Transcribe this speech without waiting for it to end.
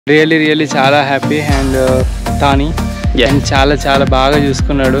Really చాలా happy and తాని and చాలా బాగా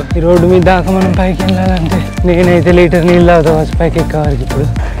చూసుకున్నాడు. ఈ రోడ్డు మీద దాకా మనం పైకి వెళ్ళాలంటే నేనైతే లీటర్ నీళ్ళు తాగుతా పైకి ఎక్కవారికి. ఇప్పుడు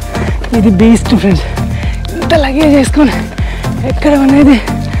ఇది బీస్ట్ ఫ్రెండ్స్, ఇంత లగేజ్ చేసుకొని ఎక్కడ అనేది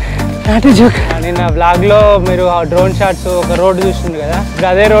నాటి జోక్. నిన్న బ్లాగ్లో మీరు ఆ డ్రోన్ షాట్స్ ఒక రోడ్డు చూస్తుంది కదా, ఇప్పుడు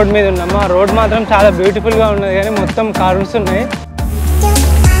అదే రోడ్ మీద ఉన్నాము. ఆ రోడ్ మాత్రం చాలా బ్యూటిఫుల్గా ఉన్నది కానీ మొత్తం కార్స్ ఉన్నాయి.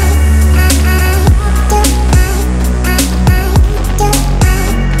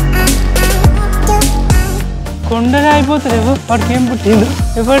 కొండలు అయిపోతారు, వాడికి ఏం పుట్టిండు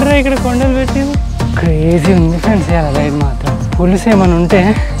ఎప్పుడురా ఇక్కడ కొండలు పెట్టింది. క్రేజీ ఉంది ఫ్రెండ్స్ అలా రైడ్ మాత్రం. పులుసు ఏమైనా ఉంటే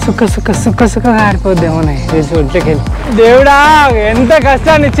సుక్క ఆరిపోద్దేమోనాయి తెలిసి ఒంట్లోకి వెళ్ళి. దేవుడా, ఎంత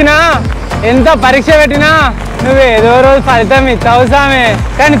కష్టాన్ని ఇచ్చినా ఎంత పరీక్ష పెట్టినా నువ్వు ఏదో రోజు ఫలితం ఇస్తావు సామె,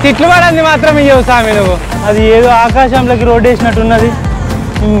 కానీ తిట్లు పడంది మాత్రం ఇవ్వవు సామె నువ్వు. అది ఏదో ఆకాశంలోకి రోడ్ వేసినట్టున్నది.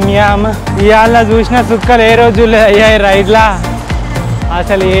 అమ్మ ఇవాళ చూసిన సుక్కలు ఏ రోజు అయ్యాయి రైడ్లా,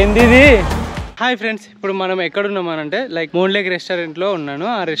 అసలు ఏంది ఇది. హాయ్ ఫ్రెండ్స్, ఇప్పుడు మనం ఎక్కడున్నామనంటే లైక్ మూన్ లేక్ రెస్టారెంట్లో ఉన్నాను.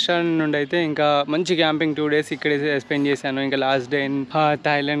 ఆ రెస్టారెంట్ నుండి అయితే ఇంకా మంచి క్యాంపింగ్ 2 days ఇక్కడే స్పెండ్ చేశాను. ఇంకా లాస్ట్ డే ఇన్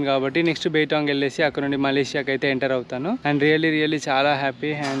థాయిలాండ్ కాబట్టి నెక్స్ట్ బేటాంగ్ వెళ్ళేసి అక్కడ నుండి మలేషియాకి అయితే ఎంటర్ అవుతాను. అండ్ రియల్లీ చాలా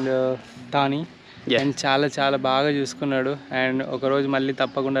హ్యాపీ అండ్ తాని అండ్ చాలా బాగా చూసుకున్నాడు. అండ్ ఒకరోజు మళ్ళీ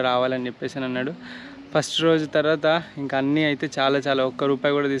తప్పకుండా రావాలని చెప్పేసి అన్నాడు. ఫస్ట్ రోజు తర్వాత ఇంకా అన్నీ అయితే చాలా ఒక్క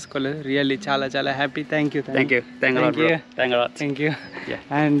రూపాయి కూడా తీసుకోలేదు. రియల్లీ చాలా happy. Thank you.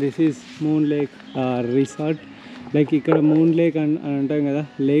 And this is moon lake resort. Like ఇక్కడ మూన్ లేక్ అని అంటాం కదా,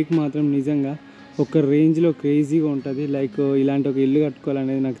 లేక్ మాత్రం నిజంగా ఒక రేంజ్లో క్రేజీగా ఉంటుంది. లైక్ ఇలాంటి ఒక ఇల్లు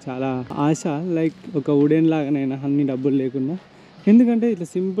కట్టుకోవాలనేది నాకు చాలా ఆశ. లైక్ ఒక వుడెన్ లాగానైనా అన్ని డబ్బులు లేకుండా, ఎందుకంటే ఇట్లా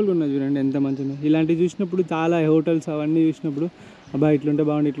సింపుల్ ఉన్నది చూడండి ఎంత మంచిగా. ఇలాంటివి చూసినప్పుడు చాలా హోటల్స్ అవన్నీ చూసినప్పుడు అబ్బా ఇట్లుంటే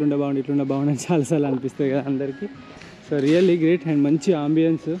బాగుండు అని చాలాసార్లు అనిపిస్తుంది కదా అందరికీ. సో రియల్లీ గ్రేట్ అండ్ మంచి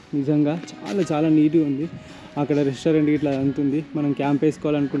ఆంబియన్స్ నిజంగా చాలా నీట్గా ఉంది. అక్కడ రెస్టారెంట్కి ఇట్లా అంతుంది. మనం క్యాంప్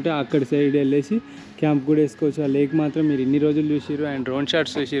వేసుకోవాలనుకుంటే అక్కడ సైడ్ వెళ్ళేసి క్యాంప్ కూడా వేసుకోవచ్చు. ఆ లేక్ మాత్రం మీరు ఇన్ని రోజులు చూసిరు అండ్ డ్రోన్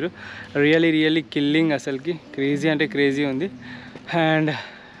షాట్స్ చూసిరు. రియల్లీ కిల్లింగ్, అసలుకి క్రేజీ అంటే క్రేజీ ఉంది. And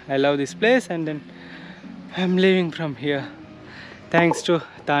I love this place and then I'm living from here. Thanks to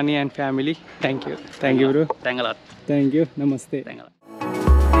తాని and family. Thank you bro. Thank you. నమస్తే.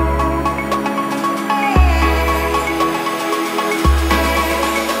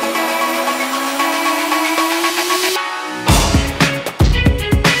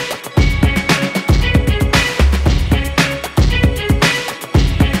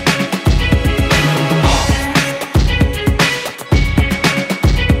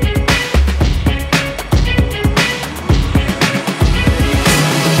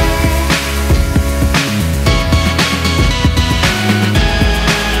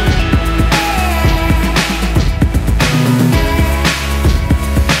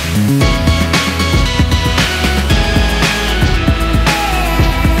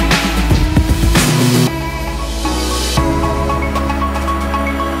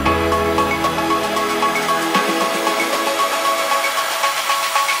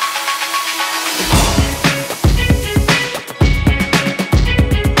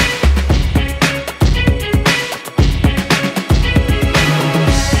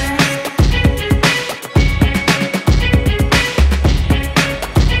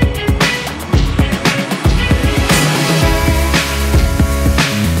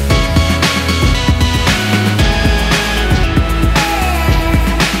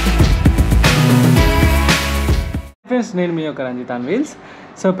 నేను మీ యొక్క రంజిత్ ఆన్ వీల్స్.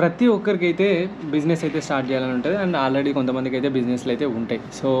 సో ప్రతి ఒక్కరికి అయితే బిజినెస్ అయితే స్టార్ట్ చేయాలని ఉంటుంది అండ్ ఆల్రెడీ కొంతమందికి అయితే బిజినెస్లు అయితే ఉంటాయి.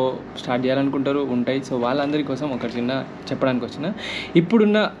 సో స్టార్ట్ చేయాలనుకుంటారు, ఉంటాయి. సో వాళ్ళందరి కోసం ఒక చిన్న చెప్పడానికి వచ్చిన,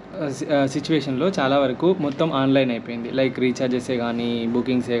 ఇప్పుడున్న సిచ్యువేషన్లో చాలా వరకు మొత్తం ఆన్లైన్ అయిపోయింది. లైక్ రీఛార్జెసే కానీ,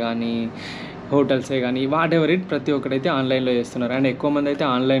 బుకింగ్సే కానీ, హోటల్సే కానీ, వాట్ ఎవర్ ఇట్ ప్రతి ఒక్కరైతే ఆన్లైన్లో చేస్తున్నారు. అండ్ ఎక్కువ మంది అయితే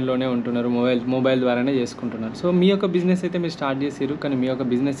ఆన్లైన్లోనే ఉంటున్నారు, మొబైల్ ద్వారానే చేసుకుంటున్నారు. సో మీ యొక్క బిజినెస్ అయితే మీరు స్టార్ట్ చేసారు, కానీ మీ యొక్క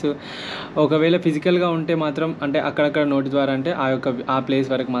బిజినెస్ ఒకవేళ ఫిజికల్గా ఉంటే మాత్రం అంటే అక్కడక్కడ నోటి ద్వారా అంటే ఆ ప్లేస్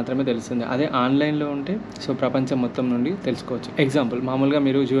వరకు మాత్రమే తెలుస్తుంది. అదే ఆన్లైన్లో ఉంటే సో ప్రపంచం మొత్తం నుండి తెలుసుకోవచ్చు. ఎగ్జాంపుల్, మామూలుగా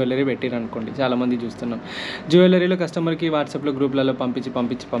మీరు జ్యువెలరీ పెట్టారనుకోండి, చాలామంది చూస్తున్నాం. జ్యువెలరీలో కస్టమర్కి వాట్సాప్లో గ్రూప్లలో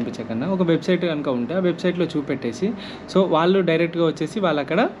పంపించే కన్నా ఒక వెబ్సైట్ కనుక ఉంటే ఆ వెబ్సైట్లో చూపెట్టేసి సో వాళ్ళు డైరెక్ట్గా వచ్చేసి వాళ్ళు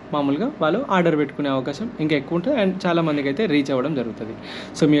అక్కడ మామూలుగా వాళ్ళు ఆర్డర్ పెట్టుకునే అవకాశం ఇంకా ఎక్కువ ఉంటుంది అండ్ చాలామందికి అయితే రీచ్ అవ్వడం జరుగుతుంది.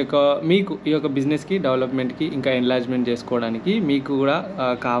 సో మీకు ఈ యొక్క బిజినెస్కి డెవలప్మెంట్కి ఇంకా ఎన్లార్జ్మెంట్ చేసుకోవడానికి మీకు కూడా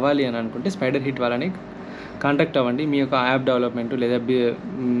కావాలి అని అనుకుంటే స్పైడర్ హిట్ వాళ్ళని కాంటాక్ట్ అవ్వండి. మీ యొక్క యాప్ డెవలప్మెంట్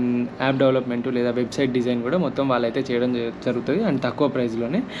లేదా వెబ్సైట్ డిజైన్ కూడా మొత్తం వాళ్ళైతే చేయడం జరుగుతుంది అండ్ తక్కువ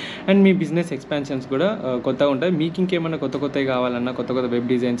ప్రైస్లోనే. అండ్ మీ బిజినెస్ ఎక్స్పాన్షన్స్ కూడా కొత్తగా ఉంటుంది. మీకు ఇంకేమైనా కొత్తవి కావాలన్నా, కొత్త వెబ్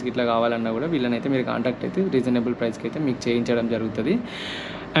డిజైన్స్కి ఇట్లా కావాలన్నా కూడా వీళ్ళనైతే మీరు కాంటాక్ట్ అయితే రీజనబుల్ ప్రైస్కి అయితే మీకు చేయించడం జరుగుతుంది.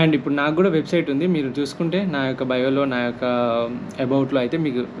 అండ్ ఇప్పుడు నాకు కూడా వెబ్సైట్ ఉంది, మీరు చూసుకుంటే నా యొక్క బయోలో నా యొక్క అబౌట్లో అయితే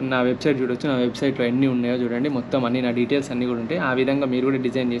మీకు నా వెబ్సైట్ చూడొచ్చు. నా వెబ్సైట్లో ఎన్ని ఉన్నాయో చూడండి, మొత్తం అన్ని నా డీటెయిల్స్ అన్నీ కూడా ఉంటాయి. ఆ విధంగా మీరు కూడా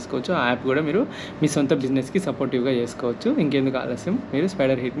డిజైన్ చేసుకోవచ్చు. ఆ యాప్ కూడా మీరు మీ సొంత బిజినెస్కి సపోర్టివ్గా చేసుకోవచ్చు. ఇంకెందుకు ఆలస్యం, మీరు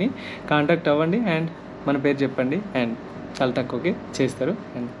స్పైడర్ హిట్ని కాంటాక్ట్ అవ్వండి అండ్ మన పేరు చెప్పండి అండ్ చాలా తక్కువకి చేస్తారు.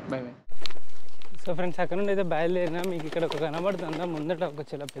 And by by. So friends, అక్కడ నుండి అయితే బయలుదేరినా. మీకు ఇక్కడ ఒక కనబడుతుందా, ముందట ఒక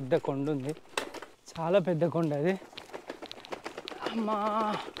చాలా పెద్ద కొండ ఉంది, చాలా పెద్ద కొండ అది. అమ్మా,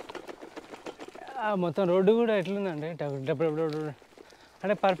 మొత్తం రోడ్డు కూడా ఎట్లుందండి, డబ్బు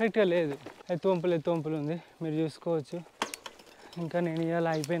అంటే పర్ఫెక్ట్గా లేదు, ఎత్తువంపులు ఉంది, మీరు చూసుకోవచ్చు. ఇంకా నేను ఇవాళ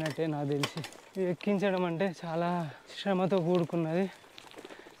అయిపోయినట్టే నాకు తెలిసి. ఇది ఎక్కించడం అంటే చాలా శ్రమతో కూడుకున్నది.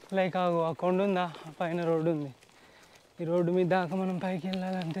 లైక్ ఆ కొండ ఉందా, పైన రోడ్డు ఉంది, ఈ రోడ్డు మీద దాకా మనం పైకి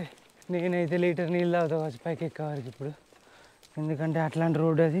వెళ్ళాలంటే నేనైతే లీటర్ నీళ్ళు తాగుతా పైకి ఎక్కేవారికి ఇప్పుడు. ఎందుకంటే అట్లాంటి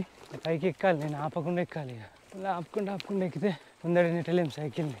రోడ్డు అది, పైకి ఎక్కాలి, నేను ఆపకుండా ఎక్కాలి. ఇక ఇలా ఆపకుండా ఎక్కితే ముందడి నెట్టలేం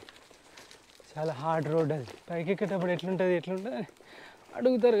సైకిల్ని. చాలా హార్డ్ రోడ్ అది. పైకి ఎక్కేటప్పుడు ఎట్లుంటుంది అని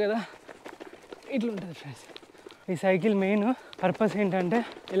అడుగుతారు కదా, ఇట్లుంటుంది ఫ్రెండ్స్. ఈ సైకిల్ మెయిన్ పర్పస్ ఏంటంటే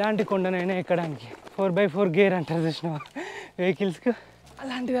ఇలాంటి కొండనైనా ఎక్కడానికి. 4x4 గేర్ అంటారు చూసినా వెహికల్స్కి,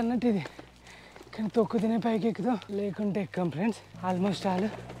 అలాంటిది అన్నట్టు ఇది. కానీ తొక్కు తినే పైకి ఎక్కుతాం, లేకుంటే ఎక్కాం ఫ్రెండ్స్. ఆల్మోస్ట్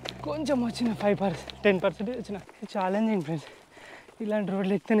కొంచెం వచ్చిన 10% వచ్చిన. ఛాలెంజింగ్ ఫ్రెండ్స్, ఇలాంటి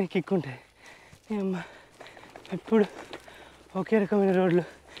రోడ్లు ఎక్కితేనే ఎక్కుంటాయి. ఏమ్మా, ఎప్పుడు ఒకే రకమైన రోడ్లు,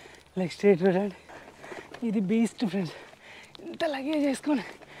 లైక్ స్ట్రేట్ రోడ్ అండి. ఇది బీస్ట్ ఫ్రెండ్స్. ఇంత లగేజ్ చేసుకొని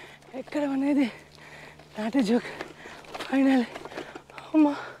ఎక్కడం అనేది నాట్ ఏ జోక్. ఫైనల్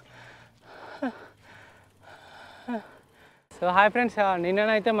అమ్మా. సో హాయ్ ఫ్రెండ్స్,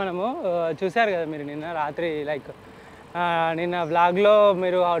 నిన్ననైతే మనము చూశారు కదా మీరు, నిన్న రాత్రి లైక్ నిన్న వ్లాగ్లో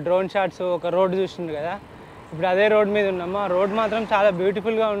మీరు ఆ డ్రోన్ షాట్స్ ఒక రోడ్ చూసిండ్రు కదా. ఇప్పుడు అదే రోడ్ మీద ఉన్నాము. ఆ రోడ్ మాత్రం చాలా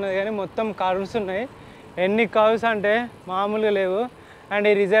బ్యూటిఫుల్గా ఉన్నది, కానీ మొత్తం కర్వ్స్ ఉన్నాయి. ఎన్ని కర్వ్స్ అంటే మామూలుగా లేవు. అండ్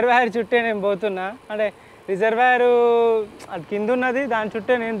ఈ రిజర్వాయర్ చుట్టే నేను పోతున్నా, అంటే రిజర్వాయర్ అది కింద ఉన్నది, దాని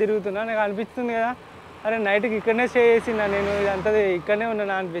చుట్టే నేను తిరుగుతున్నా. నాకు అనిపిస్తుంది కదా, అరే నైట్కి ఇక్కడనే స్టే చేసిందా నేను, ఇదంతా ఇక్కడనే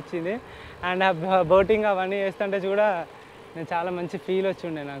ఉన్నా అనిపించింది. అండ్ ఆ బోటింగ్ అవన్నీ చేస్తుంటే కూడా నేను చాలా మంచి ఫీల్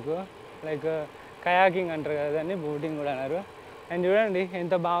వచ్చిండే నాకు. లైక్ కయాకింగ్ అంటారు కదా దాన్ని, బోటింగ్ కూడా అన్నారు. అండ్ చూడండి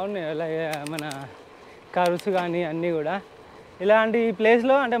ఎంత బాగున్నాయి మన కర్వ్స్ కానీ అన్నీ కూడా. ఇలాంటి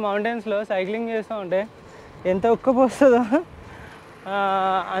ప్లేస్లో అంటే మౌంటైన్స్లో సైక్లింగ్ చేస్తూ ఉంటే ఎంత ఉక్కపోస్తుందో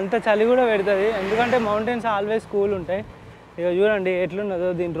అంత చలి కూడా పెడుతుంది. ఎందుకంటే మౌంటైన్స్ ఆల్వేస్ కూల్ ఉంటాయి. ఇక చూడండి ఎట్లున్నదో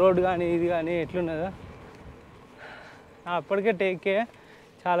దీని రోడ్ కానీ ఇది కానీ ఎట్లున్నదో. అప్పటికే టేక్ కేర్,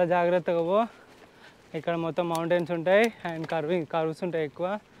 చాలా జాగ్రత్తగా పో. ఇక్కడ మొత్తం మౌంటైన్స్ ఉంటాయి అండ్ కర్వ్స్ ఉంటాయి ఎక్కువ,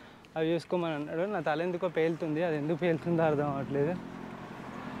 అవి చూసుకోమని అన్నాడు. నా తల ఎందుకో పేలుతుంది, అది ఎందుకు పేలుతుందో అర్థం అవ్వట్లేదు.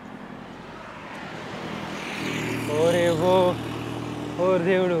 ఓరేవో, ఓరు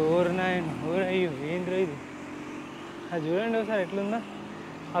దేవుడు, ఓరు నాయన, ఓరు అయ్యో, ఏంద్రో ఇది. అది చూడండి ఒకసారి ఎట్లుందో,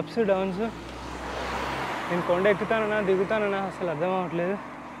 అప్స్ డౌన్స్. నేను కొండ ఎక్కుతానన్నా దిగుతానన్నా అసలు అర్థం అవ్వట్లేదు.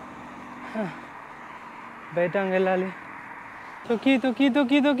 బయట వెళ్ళాలి.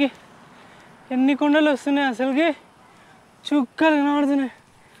 తొక్కి ఎన్ని కొండలు వస్తున్నాయి అసలుకి, చుక్కలు కనబడుతున్నాయి,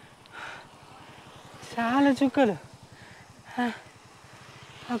 చాలా చుక్కలు.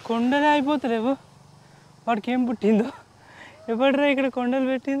 ఆ కొండలే అయిపోతలేవు, వాడికి ఏం పుట్టిందో, ఎప్పుడరా ఇక్కడ కొండలు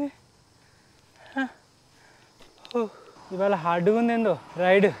పెట్టింది. ఇవాళ హార్డ్గా ఉంది ఏందో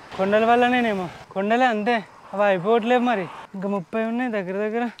రైడ్, కొండల వల్లనేనేమో. కొండలే అంతే, అవి అయిపోవట్లేవు మరి. ఇంకా 30 ఉన్నాయి, దగ్గర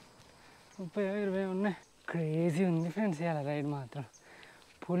 30-20 ఉన్నాయి. క్రేజీ ఉంది ఫ్రెండ్స్ ఇవాళ రైడ్ మాత్రం.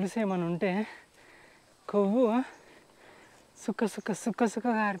 పులుసు ఏమైనా ఉంటే కొవ్వు సుక్క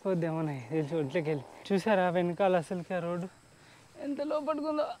కారిపోద్దేమోనాయి తెలిసి ఒంట్లోకి వెళ్ళి. చూసారా వెనకాల అసలుకి ఆ రోడ్డు ఎంత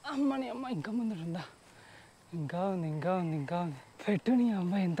లోపడుకుందో. అమ్మని అమ్మ, ఇంకా ముందర ఉందా, ఇంకా ఉంది. పెట్టు నీ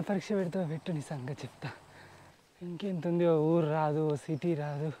అమ్మ, ఎంత పరీక్ష పెడతావు పెట్టు, నీ సంగతి చెప్తా. ఇంకెంత ఉంది, ఓ ఊరు రాదు, ఓ సిటీ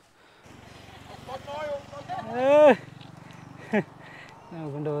రాదు.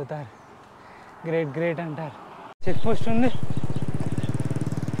 నవ్వుకుంటూ పోతారు, గ్రేట్ అంటారు. చెక్ పోస్ట్ ఉంది.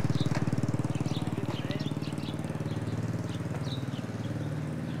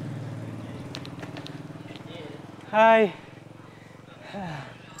 హాయ్,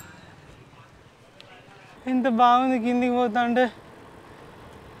 ఎంత బాగుంది కిందికి పోతా అంటే.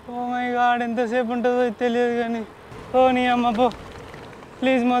 ఓ మై గాడ్, ఎంతసేపు ఉంటుందో తెలియదు కానీ. ఓ నీ అమ్మ పో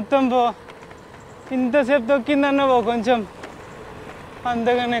ప్లీజ్, మొత్తం పో. ఇంతసేపు తొక్కిందన్న పో కొంచెం,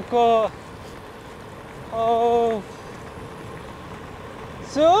 అంతగానే ఎక్కువ. ఓ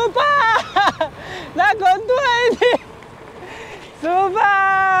సూపర్, నా గొంతు అయింది.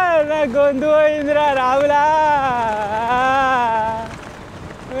 సూపర్, నా గొంతు పోయిందిరా రావులా.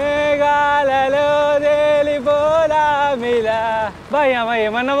 మేఘాలలో తేలిపోలా మీలా. బాయ్ అమ్మ,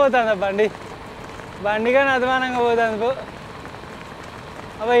 ఏమన్నా పోతుందా బండి కానీ అధ్వానంగా పోతుంది.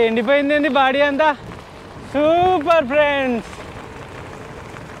 అబ్బా ఎండిపోయింది ఏంది బాడీ అంతా. Super friends.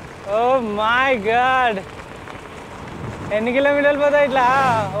 Oh my God. ఎన్ని కిలోమీటర్లు పోతాయి ఇట్లా?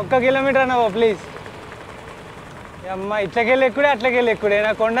 1 కిలోమీటర్ అన్నావు ప్లీజ్. అమ్మ ఇట్లకెళ్ళి ఎక్కుడే అట్లకెళ్ళి ఎక్కుడే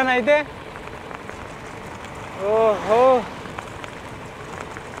నా కొండనైతే. ఓహో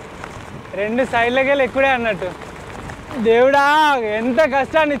 2 సైడ్లకెళ్ళి ఎక్కుడే అన్నట్టు. దేవుడా ఎంత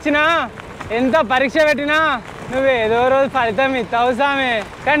కష్టాన్ని ఇచ్చినా ఎంత పరీక్ష పెట్టినా నువ్వు ఏదో రోజు ఫలితం ఇస్తావు సామి.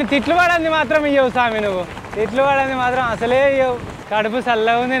 కానీ తిట్లు పడంది మాత్రం ఇవ్వవు సామి. నువ్వు తిట్లు పడంది మాత్రం అసలే ఇవ్వవు. కడుపు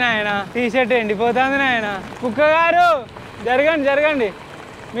చల్లగా ఉంది నాయన, టీషర్ట్ ఎండిపోతుంది నాయన. కుక్క గారు జరగండి జరగండి,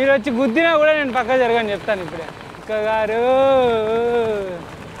 మీరు వచ్చి గుద్దినా కూడా నేను పక్క జరగండి చెప్తాను ఇప్పుడే. కుక్క గారు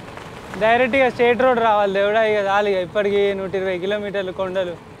డైరెక్ట్గా స్టేట్ రోడ్ రావాలి దేవుడా. ఇక చాలు ఇక ఇప్పటికి 120 కిలోమీటర్లు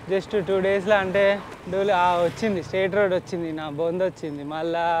కొండలు జస్ట్ 2 డేస్లో. అంటే డోలు వచ్చింది, స్టేట్ రోడ్ వచ్చింది, నా బొంద వచ్చింది.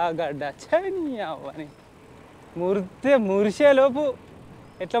 మళ్ళా గడ్డ చని అవ్వని మురిసేలోపు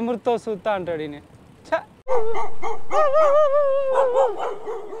ఎట్లా మురితో చూస్తా అంటాడు ఈయన.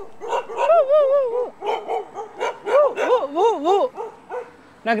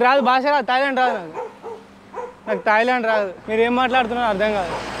 నాకు రాదు భాష, రాదు థాయిలాండ్ రాదు నాకు థాయిలాండ్ రాదు. మీరు ఏం మాట్లాడుతున్నారో అర్థం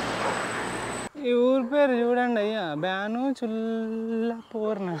కాదు. ఈ ఊరి పేరు చూడండి అయ్యా, బ్యాను చుల్ల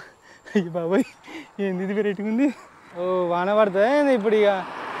పూర్ణ. అయ్యి బాబాయ్ ఏంది ఇది వెరైటీ ఉంది. ఓ వాన పడుతుంది ఇప్పుడు. ఇక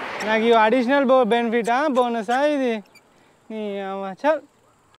నాకు ఇవి అడిషనల్ బెనిఫిటా బోనసా ఇది? నీ చల్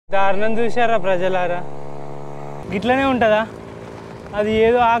దారుణం చూసారా ప్రజలారా. గిట్లనే ఉంటుందా? అది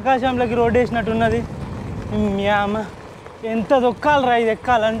ఏదో ఆకాశంలోకి రోడ్ వేసినట్టున్నది. మీ అమ్మ ఎంత దొక్కాలరా, ఇది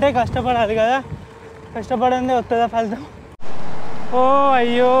ఎక్కాలంటే కష్టపడాలి కదా. కష్టపడందే వస్తుందా ఫలితం? ఓ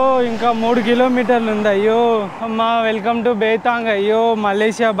అయ్యో ఇంకా 3 కిలోమీటర్లు ఉంది. అయ్యో అమ్మా వెల్కమ్ టు బేతాంగ్. అయ్యో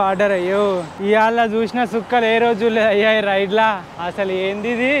మలేషియా బార్డర్. అయ్యో ఇవాళ చూసిన సుక్కలు ఏ రోజు అయ్యాయి రైడ్లా. అసలు ఏంది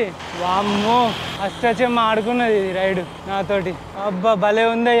ఇది? వామ్మో అష్టచెమ్మ ఆడుకున్నది ఇది రైడ్ నాతోటి. అబ్బా భలే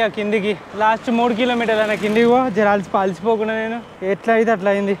ఉంది అయ్యా. కిందికి లాస్ట్ 3 కిలోమీటర్లు అన్న కిందికి పో, జరాల్సి పాల్చిపోకుండా నేను. ఎట్లా అయితే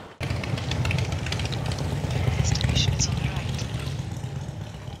అట్లా అయింది.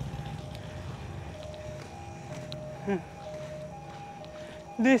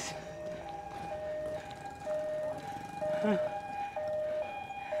 దిస్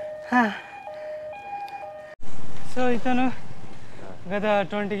సో ఇతను గత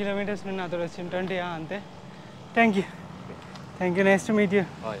 20 కిలోమీటర్స్ నుండి నాతో వచ్చింది. 20 అంతే. Thank you nice to meet you.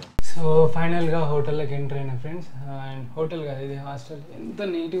 So ఫైనల్గా హోటల్లోకి ఎంటర్ అయినా ఫ్రెండ్స్. అండ్ హోటల్ కదా ఇది, హాస్టల్. ఎంత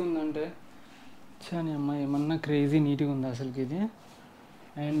నీట్గా ఉందంటే చాని అమ్మ ఏమన్నా క్రేజీ నీట్గా ఉంది అసలుకి ఇది.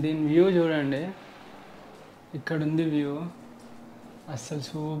 అండ్ దీని వ్యూ చూడండి, ఇక్కడ ఉంది వ్యూ. అస్సలు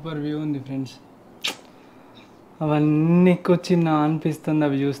సూపర్ వ్యూ ఉంది ఫ్రెండ్స్. అవన్నీ ఎక్కొచ్చిందా అనిపిస్తుంది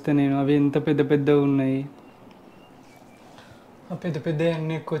అవి చూస్తే నేను. అవి ఎంత పెద్ద పెద్దగా ఉన్నాయి, ఆ పెద్ద పెద్ద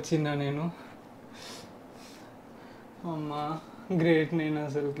అన్నీ ఎక్కొచ్చిందా నేను. అమ్మా గ్రేట్ నేను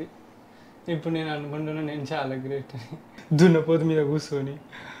అసలుకి. ఇప్పుడు నేను అనుకుంటున్నా నేను చాలా గ్రేట్ అని. దున్నపోతు మీద కూర్చొని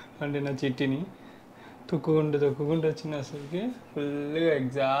అంటే నా చిట్టిని తొక్కుకుంటూ వచ్చింది అసలుకి. ఫుల్గా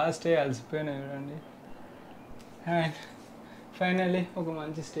ఎగ్జాస్ట్ అయ్యి అలసిపోయినా చూడండి. అండ్ ఫైనల్లీ ఒక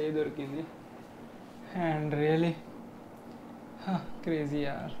మంచి స్టే దొరికింది. అండ్ రియలీ క్రేజీ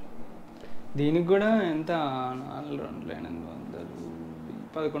యార్. దీనికి కూడా ఎంత 4,800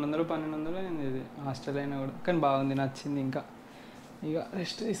 1100 1200 అయింది ఇది హాస్టల్ అయినా కూడా. కానీ బాగుంది, నచ్చింది. ఇంకా ఇక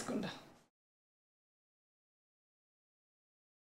రెస్ట్ తీసుకుంటా.